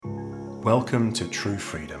Welcome to True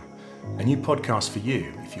Freedom, a new podcast for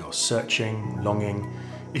you if you're searching, longing,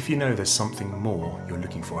 if you know there's something more you're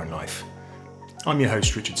looking for in life. I'm your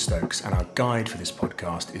host Richard Stokes, and our guide for this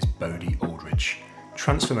podcast is Bodhi Aldridge,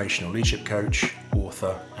 transformational leadership coach,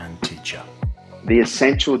 author and teacher. The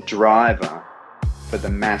essential driver for the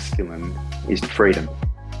masculine is freedom,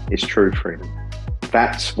 is true freedom.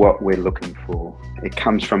 That's what we're looking for. It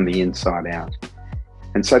comes from the inside out.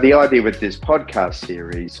 And so the idea with this podcast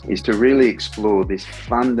series is to really explore this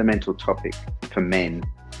fundamental topic for men.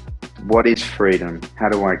 What is freedom? How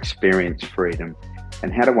do I experience freedom?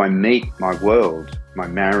 And how do I meet my world, my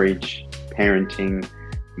marriage, parenting,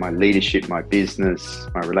 my leadership, my business,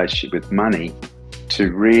 my relationship with money,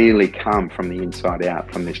 to really come from the inside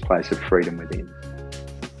out, from this place of freedom within.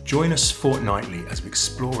 Join us fortnightly as we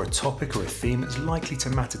explore a topic or a theme that's likely to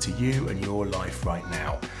matter to you and your life right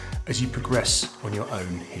now, as you progress on your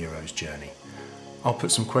own hero's journey. I'll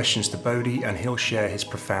put some questions to Bodhi and he'll share his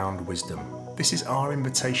profound wisdom. This is our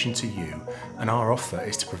invitation to you, and our offer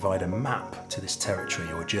is to provide a map to this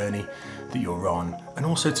territory or journey that you're on, and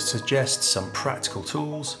also to suggest some practical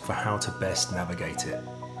tools for how to best navigate it.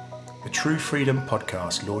 The True Freedom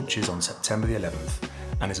podcast launches on September the 11th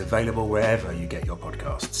and is available wherever you get your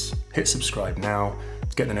podcasts. Hit subscribe now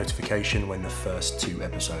to get the notification when the first 2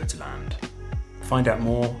 episodes land. Find out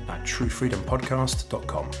more at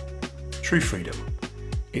truefreedompodcast.com. True Freedom.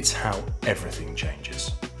 It's how everything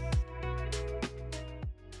changes.